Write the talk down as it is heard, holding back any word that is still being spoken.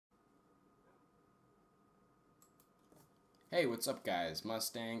Hey, what's up, guys?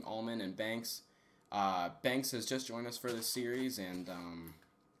 Mustang, Allman, and Banks. Banks has just joined us for this series, and,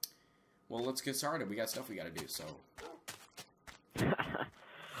 well, let's get started. We got stuff we gotta do, so.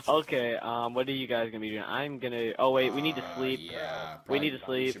 Okay, what are you guys gonna be doing? I'm gonna. Oh wait, we need to sleep. Yeah, we need to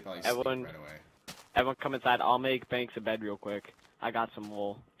sleep. Everyone, right away. Everyone, come inside. I'll make Banks a bed real quick. I got some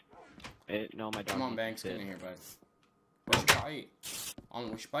wool. No, my dog. Come on, Banks, get in here, bud. We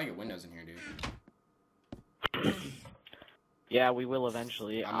should probably get windows in here, dude. Yeah, we will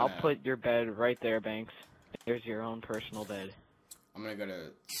eventually. I'll put your bed right there, Banks. There's your own personal bed. I'm gonna go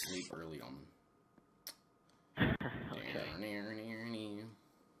to sleep early on. Okay.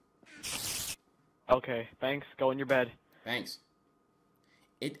 Okay, Banks, go in your bed. Banks.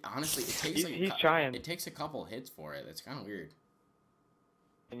 Honestly, it takes He's trying. It takes a couple hits for it. That's kind of weird.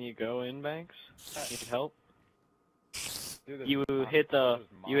 Can you go in, Banks? Need help? You hit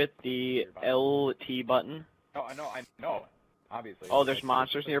the LT button. Oh, I know. Obviously. Oh, there's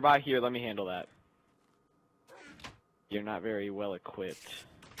monsters nearby. Here, let me handle that. You're not very well equipped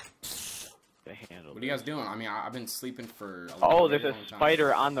to handle. What are you guys doing? I mean, I've been sleeping for a Oh, there's a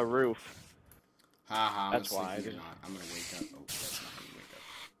spider on the roof. Haha, that's why. I'm gonna wake up. Oh, that's not how you wake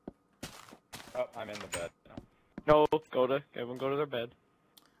up. Oh, I'm in the bed. No, everyone go to their bed.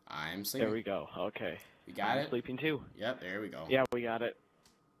 I'm sleeping. There we go. Okay. You got it? Sleeping too. Yep, there we go. Yeah, we got it.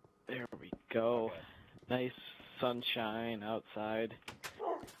 There we go. Okay. Nice sunshine outside.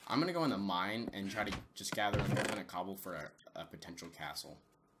 I'm gonna go in the mine and try to just gather a little bit of cobble for a potential castle.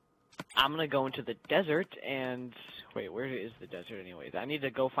 I'm gonna go into the desert and... Wait, where is the desert anyways? I need to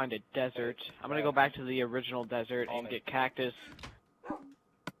go find a desert. I'm gonna go back to the original desert and get cactus.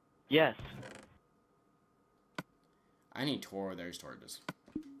 Yes. I need Toro. There's torches.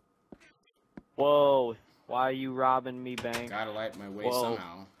 Whoa. Why are you robbing me, Banks? Gotta light my way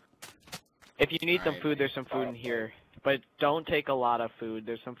somehow. If you need some food, there's some food in here. But don't take a lot of food.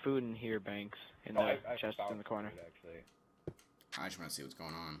 There's some food in here, Banks. In the chest in the corner. I just want to see what's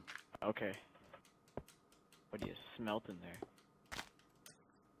going on. Okay. What do you smelt in there?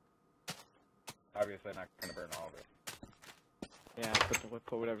 Obviously not gonna burn all of it. Yeah,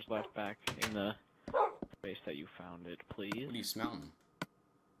 put whatever's left back in the space that you found it, please. What are you smelting?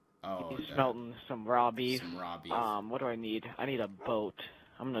 Oh, he's smelting some raw beef. Some raw beef. What do I need? I need a boat.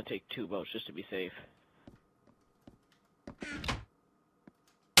 I'm gonna take 2 boats just to be safe.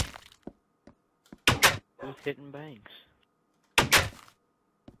 Who's hitting Banks?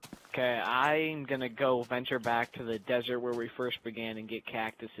 Okay, I'm gonna go venture back to the desert where we first began and get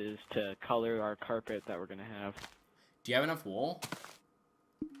cactuses to color our carpet that we're gonna have. Do you have enough wool?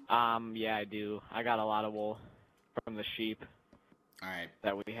 Yeah, I do. I got a lot of wool from the sheep. Alright.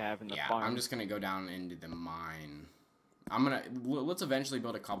 That we have in the Yeah, farm. I'm just gonna go down into the mine. Let's eventually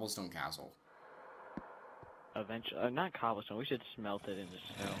build a cobblestone castle. Eventually, not cobblestone. We should smelt it into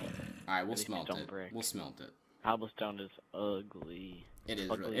stone. Alright, we'll smelt it. We'll smelt it. Cobblestone is ugly. It is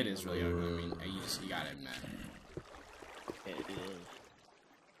really ugly. I mean, you gotta admit. It is.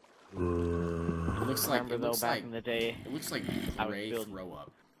 It looks like. Remember though, back in the day, it looks like gray throw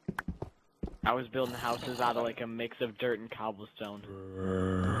up. I was building houses out of like a mix of dirt and cobblestone.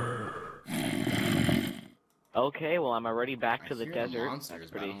 Okay, well I'm already back to the desert.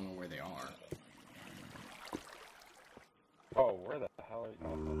 Monsters, but I don't know where they are. Oh, where the hell are you?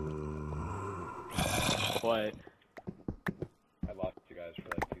 What? I lost you guys for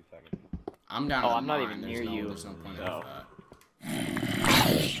like 2 seconds. I'm down. Oh, I'm not even near you. There's no point so.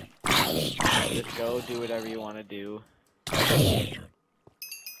 Just go do whatever you want to do. I'm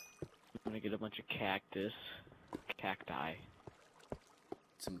gonna get a bunch of cacti.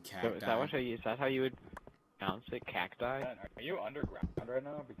 Some cacti. Is that how you would pronounce it? Cacti? Man, are you underground right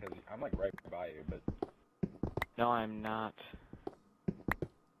now? Because I'm like right by you, but... No, I'm not.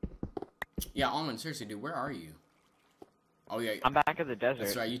 Yeah, Almond, seriously, dude, where are you? Oh yeah. I'm back at the desert.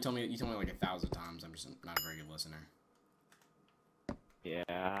 That's right. You told me like 1,000 times. I'm just not a very good listener. Yeah,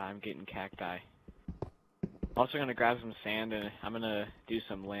 I'm getting cacti. Also gonna grab some sand and I'm gonna do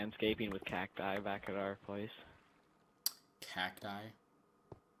some landscaping with cacti back at our place. Cacti?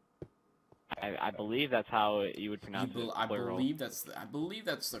 I believe that's how you would pronounce it. I believe that's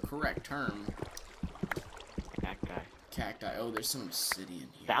the correct term. Cacti. Cacti. Oh, there's some city in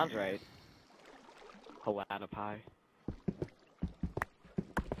here. Sounds right. Platypi.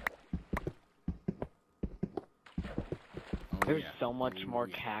 There's so much more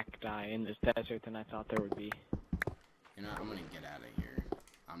cacti in this desert than I thought there would be. You know, I'm gonna get out of here.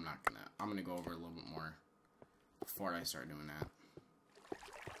 I'm gonna go over a little bit more before I start doing that.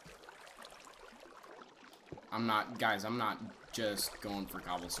 I'm not, guys, I'm not just going for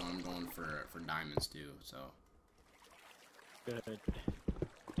cobblestone, I'm going for diamonds too, so. Good.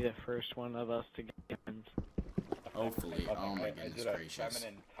 Be the first one of us to get in. Hopefully. Oh my I goodness did a gracious.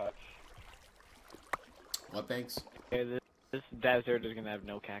 feminine touch. What thanks? Okay, this desert is gonna have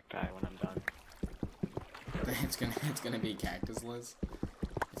no cacti when I'm done. It's gonna be cactusless.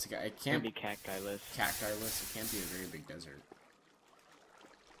 It It's can't gonna be cacti-less. cacti-less. It can't be a very big desert.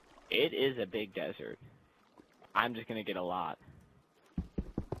 It is a big desert. I'm just gonna get a lot.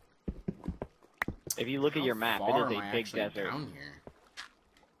 If you look at your map, it is a big desert. Down here?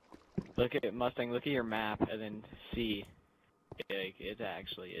 Look at Mustang. Look at your map and then see. It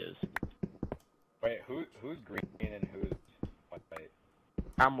actually is. Wait, who's green and who's white?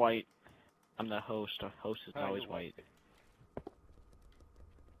 I'm white. I'm the host. The host is always white.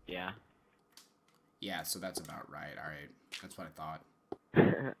 Yeah. Yeah, so that's about right. All right, that's what I thought.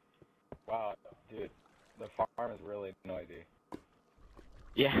 Wow, dude, the farm is really noisy.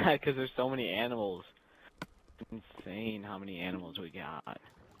 Yeah, because there's so many animals. It's insane how many animals we got.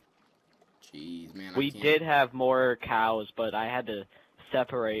 Jeez, man. We did have more cows, but I had to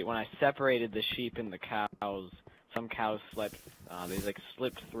separate. When I separated the sheep and the cows, some cows slept. They like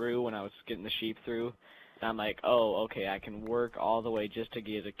slipped through when I was getting the sheep through. And I'm like, oh, okay, I can work all the way just to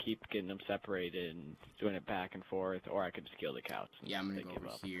keep getting them separated and doing it back and forth, or I could just kill the cows. Yeah, I'm gonna go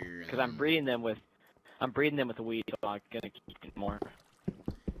over here. Because I'm breeding them with wheat, so I'm gonna keep more.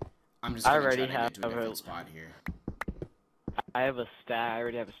 I'm just gonna try to get to a different spot here. I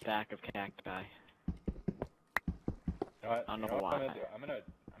already have a stack of cacti. You know what? I don't know what why. I'm gonna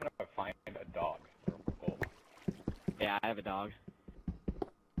find a dog or a wolf. Yeah, I have a dog.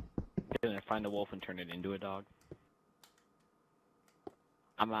 I'm gonna find a wolf and turn it into a dog.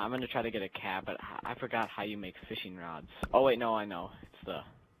 I'm gonna try to get a cat, but I forgot how you make fishing rods. Oh wait, no, I know. It's the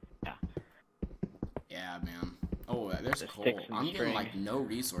Yeah, man. Oh, there's coal. I'm getting like no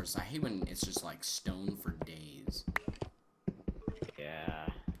resources. I hate when it's just like stone for days. Yeah.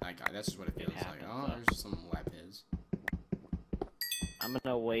 Like that's just what it feels like. Oh, there's just some lapis. I'm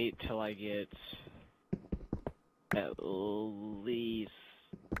gonna wait till I get at least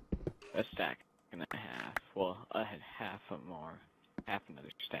a stack and a half. Well, I had half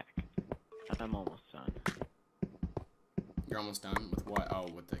another stack. I'm almost done. You're almost done with what? Oh,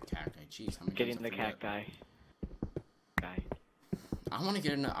 with the cacti. Jeez, how many? Getting the cacti. I want to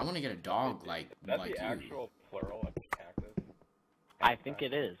get a dog like That's like the actual plural of cactus. I think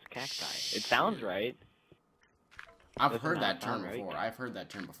it is cacti. It sounds right. I've heard that term before. I've heard that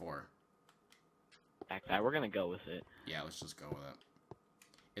term before. Cacti. We're gonna go with it. Yeah, let's just go with it.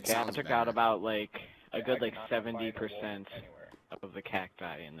 It Yeah, I sounds took better. out about like a good like 70% anywhere. of the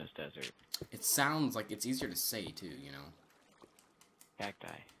cacti in this desert. It sounds like it's easier to say too, you know.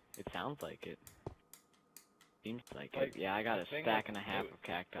 Cacti. It sounds like it. Seems like it. Yeah, I got a stack and a half of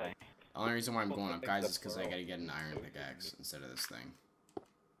cacti. The only reason why I'm going up, guys, is because I gotta get an iron pickaxe instead of this thing.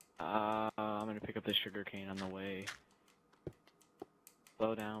 I'm gonna pick up the sugarcane on the way.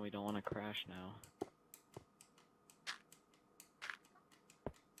 Slow down, we don't want to crash now.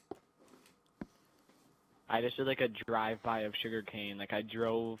 I just did like a drive-by of sugarcane. Like I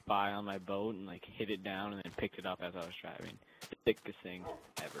drove by on my boat and like hit it down and then picked it up as I was driving. The thickest thing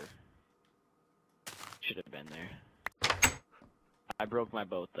ever. Should have been there. I broke my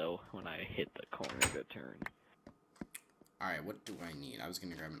boat though when I hit the corner of the turn. Alright, what do I need? I was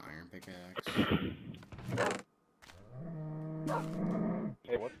gonna grab an iron pickaxe.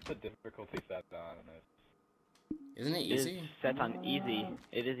 Hey, what's the difficulty set on this? Isn't it easy? It is set on easy.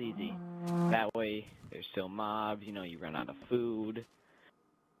 It is easy. That way, there's still mobs, you know, you run out of food.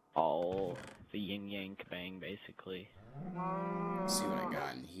 All the yin yank bang, basically. Let's see what I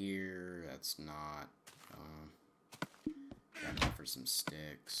got in here. That's not. Got for some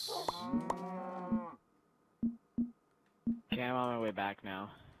sticks. Okay, I'm on my way back now.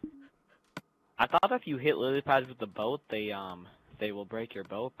 I thought if you hit lily pads with the boat, they will break your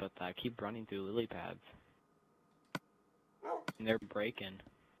boat, but I keep running through lily pads. And they're breaking.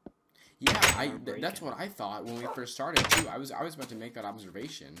 Yeah, that's what I thought when we first started too. I was about to make that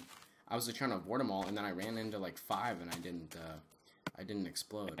observation. I was trying to avoid them all, and then I ran into like 5, and I didn't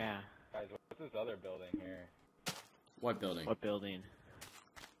explode. Yeah. Guys, what's this other building here? What building? What building?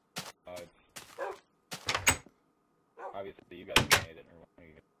 Obviously you guys made it.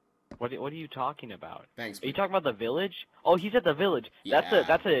 What are you talking about? Thanks. Are you talking about the village? Oh, he's at the village. Yeah.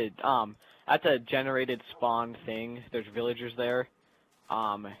 That's a generated spawn thing. There's villagers there,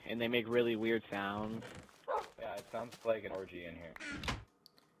 and they make really weird sounds. Yeah, it sounds like an orgy in here.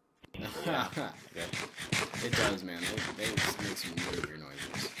 Yeah. It does, man. They make some really weird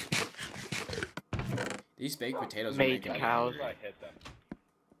noises. These baked potatoes are Mate making cows. I hit them.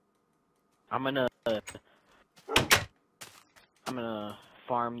 I'm gonna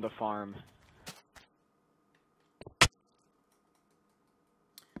farm the farm.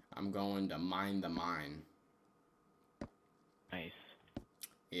 I'm going to mine the mine. Nice.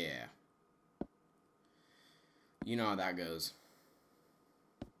 Yeah. You know how that goes.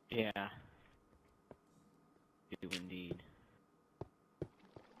 Yeah. Do indeed.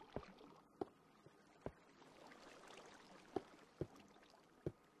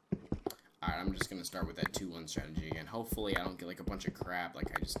 Alright, I'm just gonna start with that 2-1 strategy again. Hopefully I don't get like a bunch of crap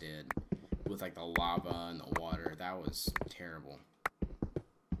like I just did. With like the lava and the water. That was terrible.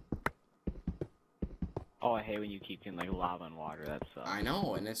 Oh, I hate when you keep getting like lava and water. That sucks. I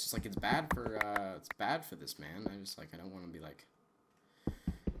know, and it's just like it's bad for this, man. I don't want to be like,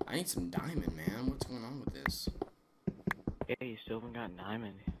 I need some diamond, man. What's going on with this? Yeah, you still haven't got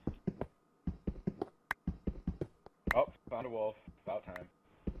diamond. Oh, found a wolf. About time.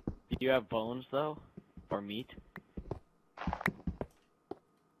 Do you have bones though, or meat?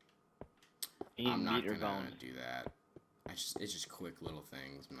 You need I'm not meat or gonna bones. do that. It's just quick little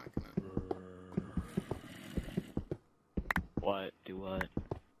things. I'm not gonna. What? Do what?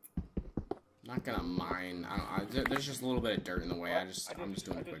 Not gonna mine. There's just a little bit of dirt in the way. I'm just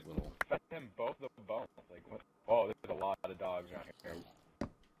doing a quick little. Fed him both the bones. Like, what? Oh, there's a lot of dogs around here.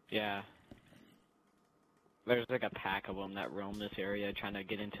 Yeah. There's like a pack of them that roam this area trying to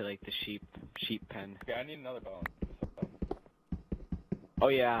get into like the sheep pen. Okay, I need another bone. So. Oh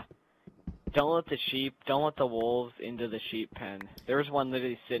yeah. Don't let the wolves into the sheep pen. There was one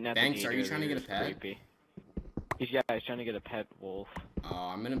literally sitting at Banks, the gate. are you trying to get a pet? Creepy. He's trying to get a pet wolf. Oh,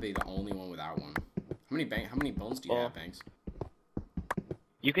 I'm gonna be the only one without one. How many bones do you have, Banks?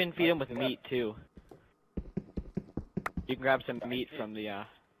 You can feed him with meat too. You can grab some meat from the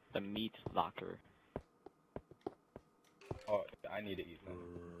meat locker. Oh, I need to eat them.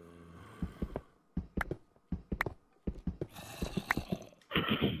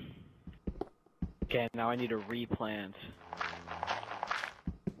 Okay, now I need to replant.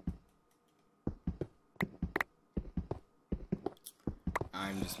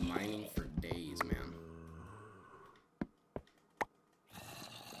 I'm just mining for days, man.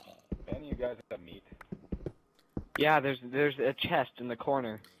 Any of you guys have meat? Yeah, there's a chest in the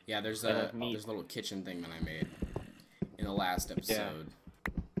corner. Yeah, there's a little kitchen thing that I made in the last episode.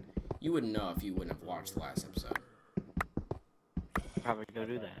 Yeah. You wouldn't know if you wouldn't have watched the last episode. Probably go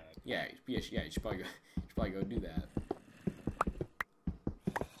do that. Yeah, you should probably go do that.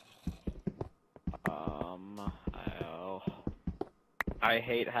 I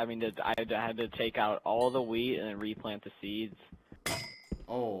hate having to. I had to take out all the wheat and then replant the seeds.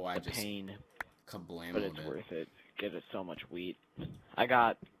 Oh, I the just pain. Kablamoed But it's it. worth it. Get it so much wheat. I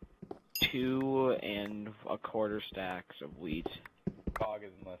got 2 1/4 stacks of wheat. Dog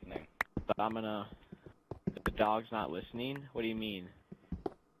isn't listening. But I'm gonna. The dog's not listening. What do you mean?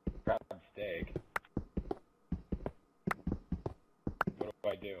 Grab steak. What do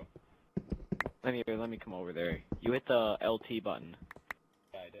I do? Let me come over there. You hit the LT button.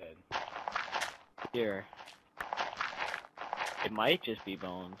 Yeah, I did. Here. It might just be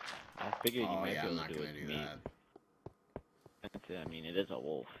bones. I figured you might be able to do it with meat. That's it. I mean, it is a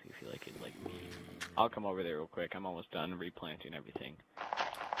wolf. You feel like it'd like meat. I'll come over there real quick. I'm almost done replanting everything.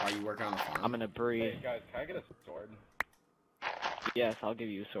 Are you working on the farm? I'm gonna breed. Hey guys, can I get a sword? Yes, I'll give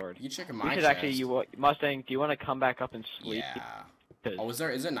you a sword. You checking We my should chest? actually. Mustang, do you want to come back up and sleep? Yeah. Oh, is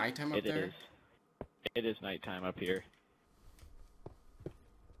it nighttime up there? It is. It is nighttime up here.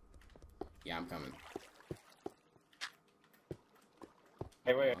 Yeah, I'm coming.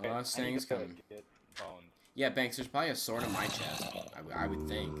 Hey, wait. Mustang's coming. Get bones. Yeah, Banks, there's probably a sword in my chest. I would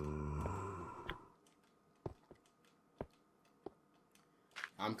think.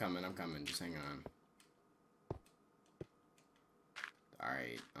 I'm coming. Just hang on.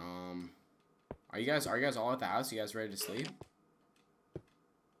 Alright, Are you guys all at the house? You guys ready to sleep?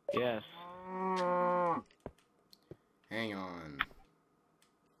 Yes. Hang on.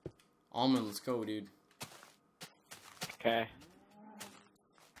 Almond, let's go, dude. Okay.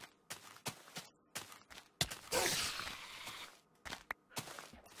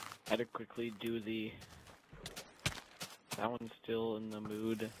 Had to quickly do the. That one's still in the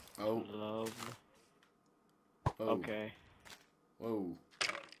mood. Oh. Love. Oh. Okay. Whoa.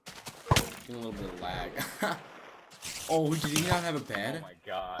 Getting a little bit of lag. Oh, did he not have a bed? Oh my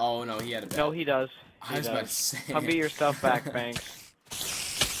god. Oh no, he had a bed. No, he does. I was about to say. Come get your stuff back, Banks.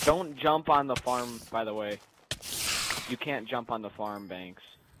 Don't jump on the farm, by the way. You can't jump on the farm, Banks.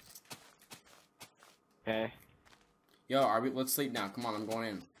 Okay? Yo, let's sleep now. Come on, I'm going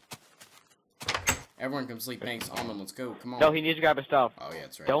in. Everyone come sleep. Banks, Almond, let's go. Come on. No, he needs to grab his stuff. Oh yeah,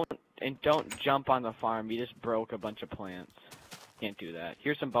 that's right. Don't jump on the farm. You just broke a bunch of plants. Can't do that.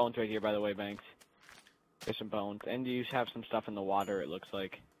 Here's some bones right here, by the way, Banks. There's some bones. And you have some stuff in the water, it looks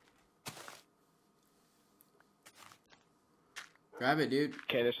like. Grab it, dude.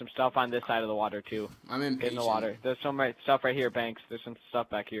 Okay, there's some stuff on this side of the water, too. I'm impatient. In the water. There's some stuff right here, Banks. There's some stuff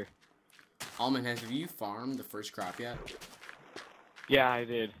back here. Almond, have you farmed the first crop yet? Yeah, I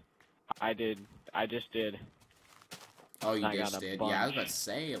did. I just did. Oh, you I got just a did? bunch. Yeah, I was about to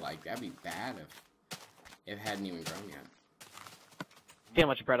say, like, that'd be bad if it hadn't even grown yet. See how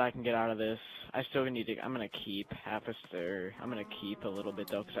much bread I can get out of this. I still need to. I'm gonna keep half a stir. I'm gonna keep a little bit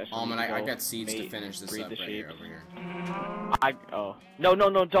though, cause I still Almond, need to I go got seeds to mate, finish this breed up the right sheep. here, over here. Oh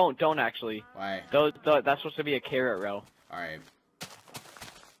no, don't actually. Why? That's supposed to be a carrot row. All right.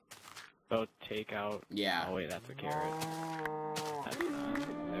 So take out. Yeah. Oh wait, that's a carrot. That's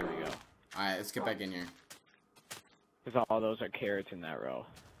not. There we go. All right, let's get back in here. Cause all those are carrots in that row.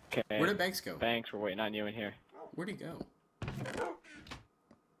 Okay. Where did Banks go? Banks, we're waiting on you in here. Where'd he go?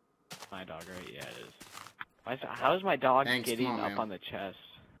 My dog, right? Yeah, it is. How is my dog Banks, getting come on, up man. on the chest?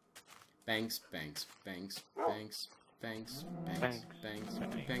 Banks, Banks, Banks, Banks, Banks, Banks, Banks, Banks,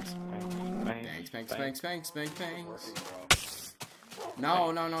 Banks, Banks, Banks, Banks, Banks, Banks.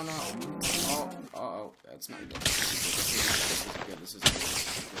 No. Oh, uh-oh, that's not good. This is good. This is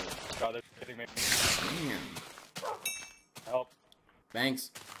good. God, they're hitting me. Man. Help.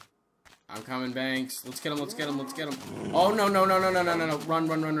 Banks. I'm coming, Banks. Let's get him. Oh, no.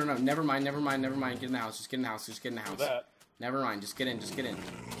 Run. Never mind. Get in the house. Just get in the house. What's that? Never mind. Just get in.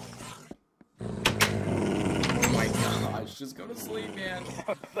 Oh my gosh. Just go to sleep, man.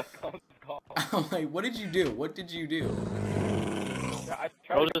 I'm like, what did you do? Yeah, I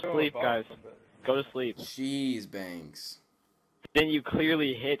Go tried to go sleep, above, guys. but- Go to sleep. Jeez, Banks. Then you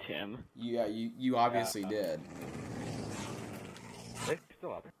clearly hit him. Yeah, you obviously did. They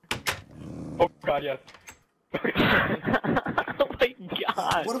still up. Oh God, yes. Oh my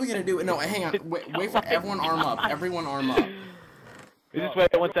god. What are we gonna do? No, hang on. Wait for everyone arm up. Everyone arm up. Just wait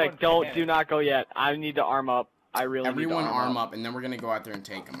one sec. Do not go yet. I need to arm up. I really Everyone need to arm up, and then we're gonna go out there and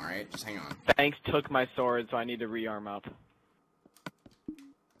take them. All right? Just hang on. Banks took my sword, so I need to rearm up.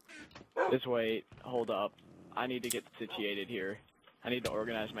 Just wait. Hold up. I need to get situated here. I need to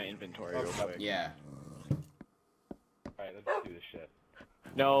organize my inventory real quick. Yeah. Alright, let's do this shit.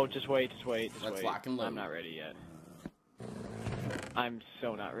 No, just wait. Let's lock and load. I'm not ready yet. I'm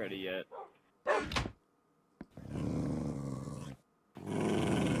so not ready yet.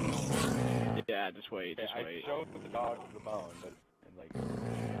 Yeah, just wait. I showed the dog the bone, but like.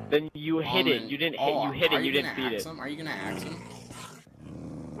 Then you hit it. You didn't hit. You hit it. You didn't feed it. Are you gonna axe him?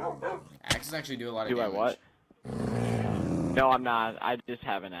 Axes actually do a lot of Do I damage. what? No, I'm not. I just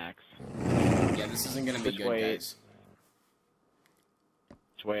have an axe. Yeah, this isn't gonna be Just good, wait. guys.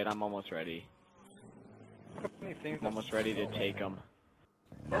 Just wait. I'm almost ready. I'm almost ready to take them.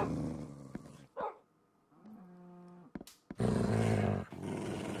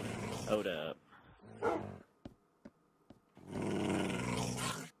 Hold up.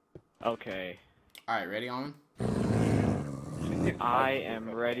 Okay. All right, ready on? I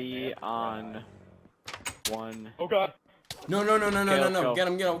am ready on one. Oh God. No. let's go. Get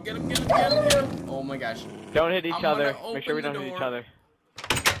him. Oh my gosh. Don't hit each I'm other. gonna Make sure we open don't the hit each door. other.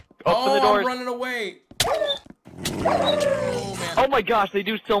 Oh, Open the doors. I'm running away. Oh man. Oh my gosh, they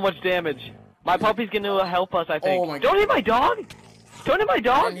do so much damage. My puppy's gonna help us, I think. Oh my Don't hit my dog! Don't hit my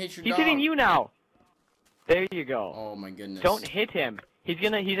dog! didn't hit your He's dog. hitting you now. There you go. Oh my goodness. Don't hit him. He's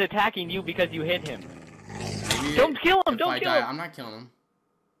attacking you because you hit him. Maybe Don't kill him, if don't I kill die, him. I'm not killing him.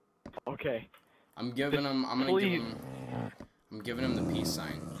 Okay. I'm giving him. I'm giving him the peace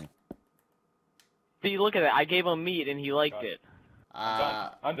sign. See, look at that. I gave him meat and he liked it.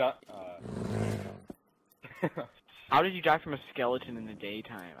 I'm done. How did you die from a skeleton in the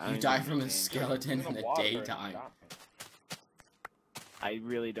daytime? I don't You even die from a understand. skeleton in the water, daytime. stop me. I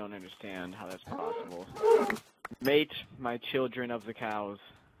really don't understand how that's possible. Mate, my children of the cows.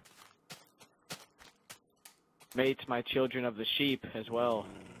 Mate, my children of the sheep as well.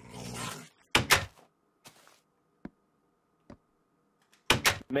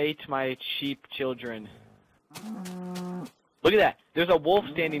 Mate, my sheep children. Look at that! There's a wolf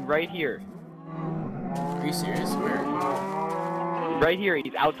standing right here. Are you serious? Where? Right here,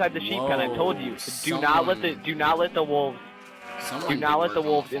 he's outside the sheep pen. I told you. Do not let the wolves. Someone Do not let the work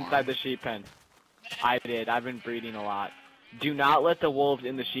on wolves farm. inside the sheep pen. I did. I've been breeding a lot. Do not let the wolves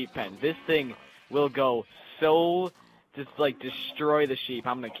in the sheep pen. This thing will go so just like destroy the sheep.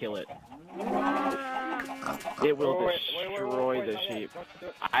 I'm gonna kill it. It will destroy the sheep.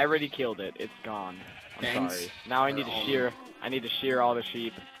 I already killed it. It's gone. I'm Thanks sorry. Now I for need to all shear. I need to shear all the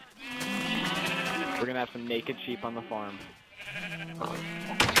sheep. We're gonna have some naked sheep on the farm.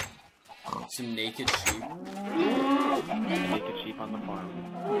 Some naked sheep. Naked sheep on the farm.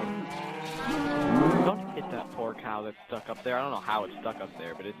 Don't hit that poor cow that's stuck up there. I don't know how it's stuck up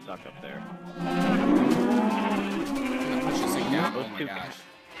there, but it's stuck up there. Push this thing down. Those Oh my two gosh.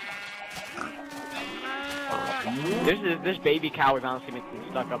 This baby cow is honestly been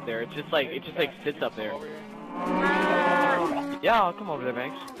stuck up there. It just like sits up there. Yeah, I'll come over there,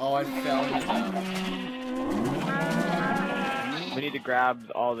 Banks. Oh, I fell into the... We need to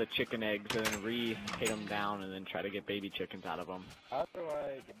grab all the chicken eggs and then hit them down and then try to get baby chickens out of them. How do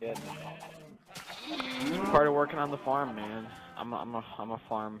I get? It's part of working on the farm, man. I'm a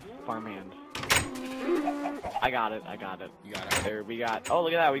farmhand. I got it. You got it. There we got. Oh,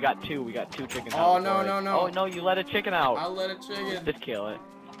 look at that. We got two chickens. Oh, out no, before no, it. no. Oh no, you let a chicken out. I'll let a chicken. Just kill it.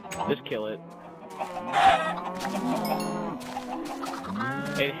 Just kill it.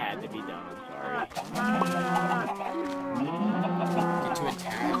 It had to be done. I'm sorry. Get to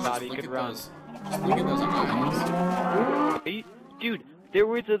attach. Thought Just he look could at run. those. Just look at those eyes. Dude, there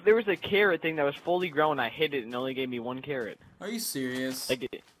was a carrot thing that was fully grown. I hit it and it only gave me 1 carrot. Are you serious? Like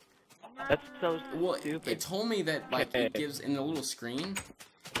that's so Well, stupid. it told me that like it gives in the little screen.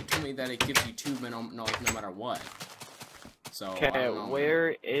 It told me that it gives you 2 no matter what. So I Okay, don't know.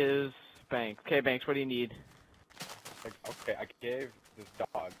 where is Banks? Okay, Banks, what do you need? Like, okay, I gave this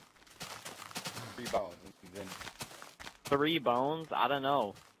dog 3 bones. And then 3 bones? I don't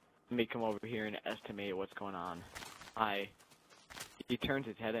know. Let me come over here and estimate what's going on. He turns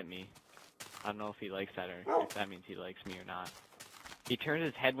his head at me. I don't know if he likes that or if that means he likes me or not. He turns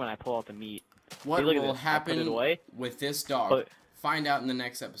his head when I pull out the meat. What See, look at will this. I put it happen away. with this dog? But- Find out in the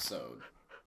next episode.